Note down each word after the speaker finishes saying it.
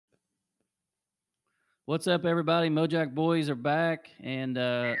What's up, everybody? Mojack Boys are back, and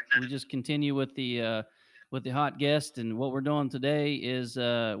we just continue with the hot guest. And what we're doing today is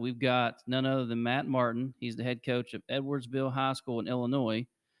we've got none other than Matt Martin. He's the head coach of Edwardsville High School in Illinois.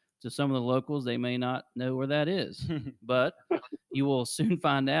 To some of the locals, they may not know where that is, but you will soon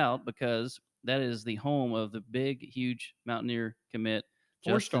find out because that is the home of the big, huge Mountaineer commit,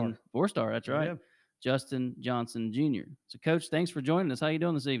 Justin Four-star. That's right, Yeah. Justin Johnson Jr. So, Coach, thanks for joining us. How you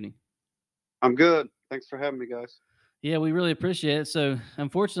doing this evening? I'm good. Thanks for having me, guys. Yeah, we really appreciate it. So,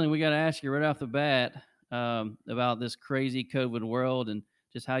 unfortunately, we got to ask you right off the bat about this crazy COVID world and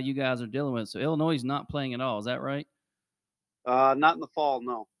just how you guys are dealing with it. So, Illinois is not playing at all. Is that right? Not in the fall,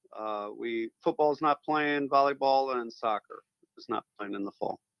 no. We football's not playing, volleyball and soccer is not playing in the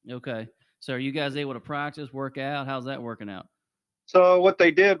fall. Okay. So, are you guys able to practice, work out? How's that working out? So what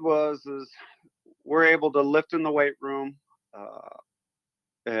they did is we're able to lift in the weight room,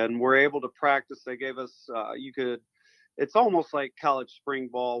 and we're able to practice. They gave us it's almost like college spring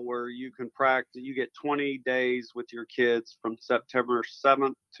ball where you can practice. You get 20 days with your kids from September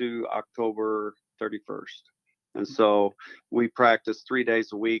 7th to October 31st. And so we practice 3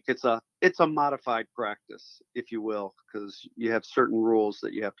 days a week. It's a modified practice, if you will, because you have certain rules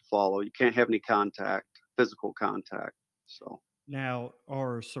that you have to follow. You can't have any physical contact. So Now,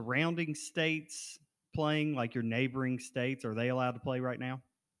 are surrounding states playing, like your neighboring states? Are they allowed to play right now?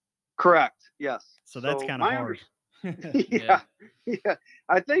 correct, yes. So that's kind of hard. Yeah, yeah.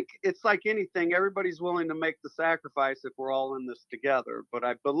 I think it's like anything. Everybody's willing to make the sacrifice if we're all in this together. But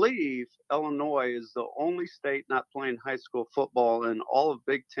I believe Illinois is the only state not playing high school football in all of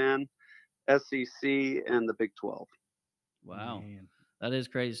Big Ten, SEC, and the Big 12. Wow. Man. That is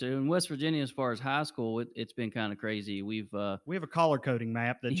crazy. So, in West Virginia, as far as high school, it's been kind of crazy. We have a color coding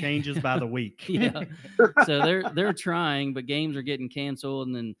map that changes by the week. Yeah. So they're trying, but games are getting canceled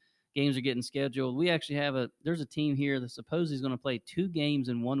and then games are getting scheduled. We actually there's a team here that supposedly is going to play 2 games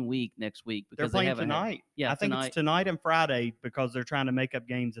in 1 week next week They're because playing tonight. Yeah, I think it's tonight and Friday because they're trying to make up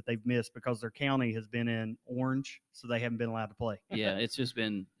games that they've missed because their county has been in orange, so they haven't been allowed to play. Yeah, it's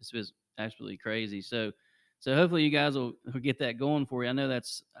been absolutely crazy. So hopefully you guys will get that going for you. I know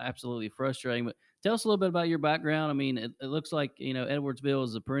that's absolutely frustrating, but tell us a little bit about your background. I mean, it looks like, Edwardsville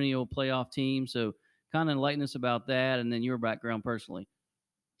is a perennial playoff team, so kind of enlighten us about that and then your background personally.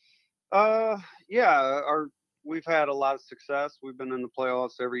 Yeah, we've had a lot of success. We've been in the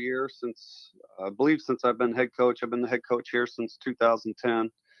playoffs every year since I've been head coach. I've been the head coach here since 2010.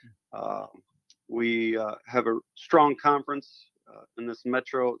 We have a strong conference in this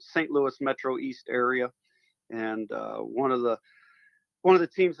St. Louis Metro East area, and one of the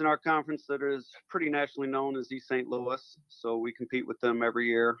teams in our conference that is pretty nationally known is East St. Louis. So we compete with them every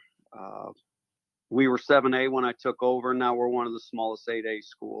year. We were 7A when I took over. Now we're one of the smallest 8A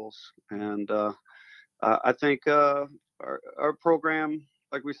schools, and I think our program,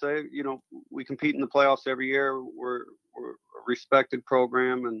 like we say, we compete in the playoffs every year. We're a respected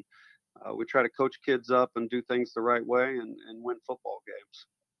program, and we try to coach kids up and do things the right way and win football games.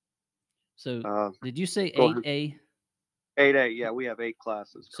 So did you say 8A? 8A, yeah, we have 8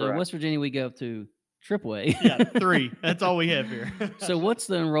 classes. So correct. in West Virginia, we go up to AAA. Yeah, 3. That's all we have here. So what's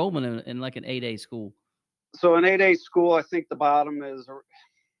the enrollment in like an 8A school? So an 8A school, I think the bottom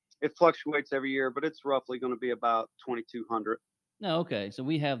it fluctuates every year, but it's roughly going to be about 2,200. No, okay. So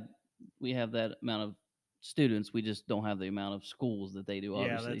we have that amount of students. We just don't have the amount of schools that they do.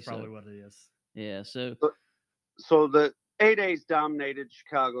 Obviously, yeah, that's probably what it is. Yeah. So the 8A's dominated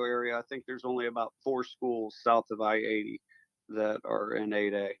Chicago area. I think there's only about 4 schools south of I-80 that are in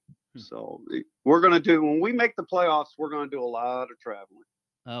 8A. So when we make the playoffs, we're going to do a lot of traveling.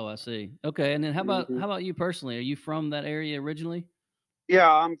 Oh, I see. Okay. And then how about you personally? Are you from that area originally? Yeah,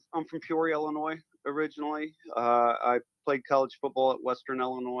 I'm from Peoria, Illinois originally. I played college football at Western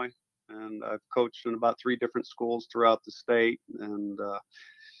Illinois, and I've coached in about 3 different schools throughout the state, and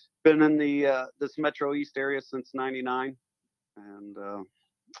been in this Metro East area since '99. And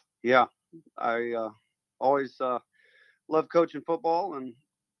yeah, I always loved coaching football and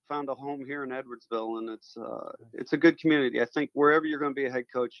found a home here in Edwardsville, and it's a good community. I think wherever you're going to be a head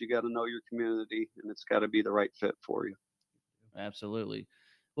coach, you got to know your community, and it's got to be the right fit for you. Absolutely.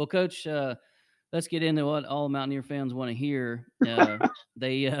 Well, Coach, let's get into what all Mountaineer fans want to hear.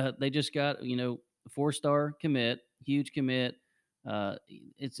 They just got a 4-star commit, huge commit.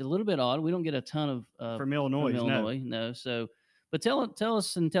 It's a little bit odd. We don't get a ton of from Illinois. No. So, but tell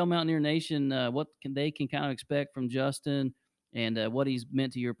us and tell Mountaineer Nation what they can kind of expect from Justin and what he's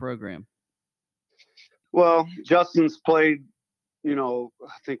meant to your program. Well, Justin's played. I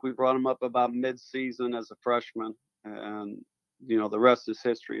think we brought him up about mid-season as a freshman, and the rest is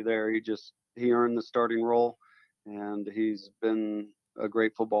history there. He earned the starting role, and he's been a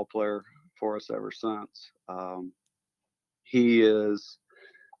great football player for us ever since.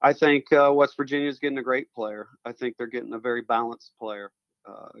 I think West Virginia is getting a great player. I think they're getting a very balanced player.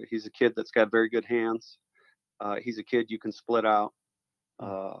 He's a kid that's got very good hands. He's a kid you can split out.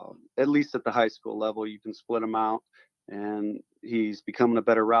 At least at the high school level, you can split him out, and he's becoming a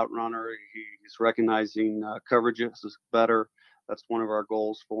better route runner. He's recognizing coverages better. That's one of our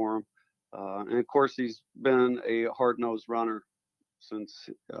goals for him. And of course, he's been a hard-nosed runner since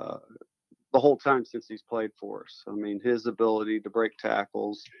the whole time since he's played for us. I mean, his ability to break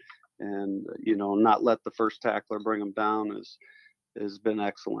tackles and not let the first tackler bring him down has been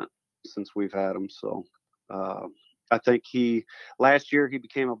excellent since we've had him. So I think last year he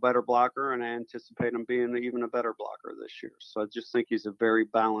became a better blocker, and I anticipate him being even a better blocker this year. So I just think he's a very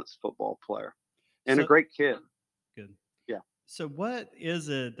balanced football player and a great kid. Good. Yeah. So what is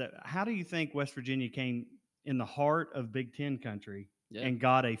it how do you think West Virginia came in the heart of Big Ten country and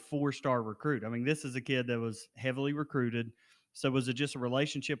got a 4-star recruit? I mean, this is a kid that was heavily recruited. So was it just a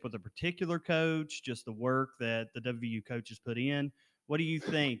relationship with a particular coach, just the work that the WVU coaches put in? What do you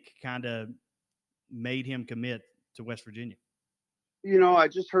think kind of made him commit to West Virginia? I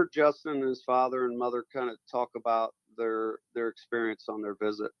just heard Justin and his father and mother kind of talk about their experience on their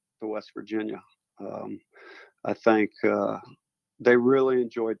visit to West Virginia. I think they really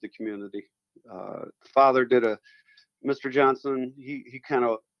enjoyed the community. Father Mr. Johnson, he kind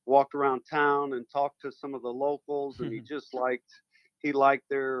of walked around town and talked to some of the locals, and he liked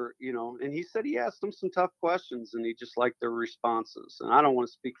their, and he said he asked them some tough questions, and he just liked their responses. And I don't want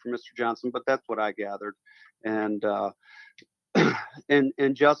to speak for Mr. Johnson, but that's what I gathered. And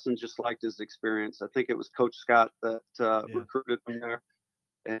and Justin just liked his experience. I think it was Coach Scott that recruited him there,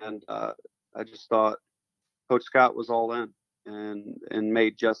 and I just thought Coach Scott was all in and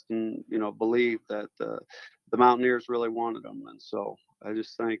made Justin, believe that the Mountaineers really wanted him. And so I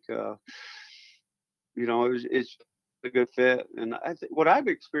just think, it's a good fit. And I think what I've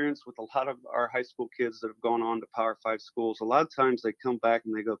experienced with a lot of our high school kids that have gone on to Power 5 schools, a lot of times they come back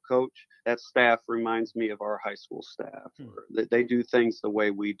and they go, Coach, that staff reminds me of our high school staff. Or they do things the way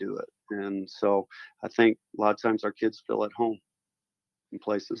we do it. And so I think a lot of times our kids feel at home in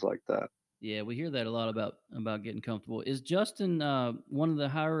places like that. Yeah, we hear that a lot about getting comfortable. Is Justin one of the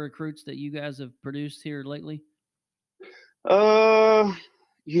higher recruits that you guys have produced here lately? I'm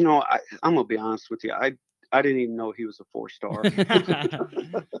gonna be honest with you. I didn't even know he was a 4-star.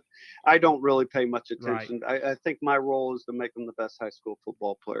 I don't really pay much attention. Right. I think my role is to make him the best high school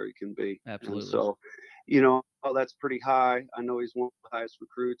football player he can be. Absolutely. And so, that's pretty high. I know he's one of the highest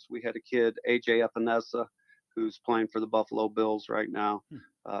recruits. We had a kid, AJ Epinesa, who's playing for the Buffalo Bills right now.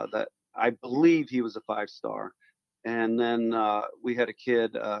 That I believe he was a 5-star. And then we have a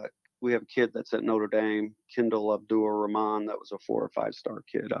kid that's at Notre Dame, Kendall Abdul-Rahman, that was a 4 or 5-star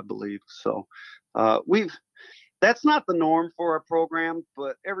kid, I believe. So that's not the norm for our program,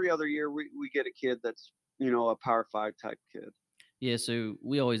 but every other year we get a kid that's, a Power 5 type kid. Yeah, so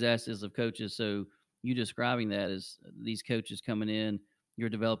we always ask this of coaches. So you describing that as these coaches coming in, you're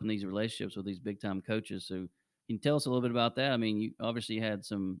developing these relationships with these big-time coaches. So can you tell us a little bit about that? I mean, you obviously had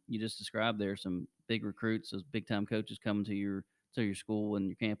you just described there, some big recruits, those big-time coaches coming to your school and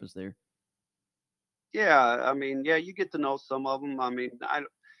your campus there. Yeah, I mean, you get to know some of them. I mean,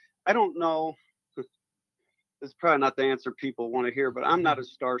 I don't know. It's probably not the answer people want to hear, but I'm not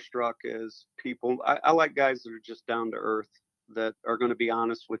as starstruck as people. I like guys that are just down to earth, that are going to be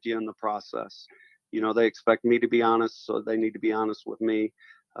honest with you in the process. They expect me to be honest, so they need to be honest with me.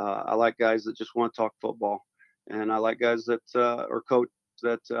 I like guys that just want to talk football, and I like guys that or coaches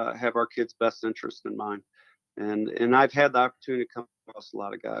that have our kids' best interest in mind. And I've had the opportunity to come across a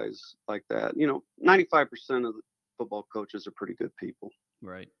lot of guys like that. 95% of the football coaches are pretty good people.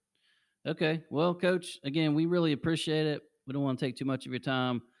 Right. Okay. Well, Coach, again, we really appreciate it. We don't want to take too much of your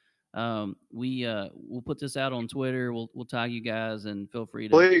time. We'll put this out on Twitter. We'll tag you guys, and feel free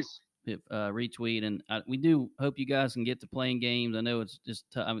to please retweet. And we do hope you guys can get to playing games. I know it's just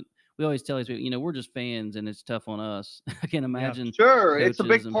tough. I mean, we always tell these people, we're just fans, and it's tough on us. I can't imagine. Yeah, sure, it's a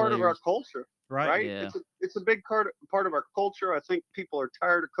big part of our culture, right? Yeah. It's a big part of our culture. I think people are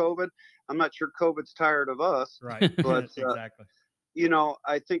tired of COVID. I'm not sure COVID's tired of us, right? But exactly.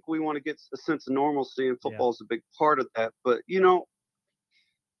 I think we want to get a sense of normalcy, and football is a big part of that. But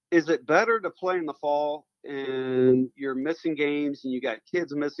is it better to play in the fall and you're missing games and you got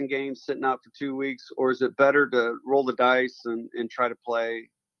kids missing games sitting out for 2 weeks, or is it better to roll the dice and try to play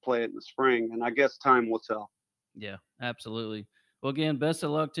it in the spring? And I guess time will tell. Yeah, absolutely. Well, again, best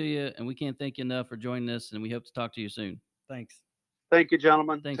of luck to you, and we can't thank you enough for joining us, and we hope to talk to you soon. Thanks. Thank you,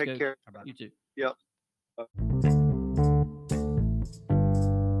 gentlemen. Thanks, Take Coach. care. You too. Yep.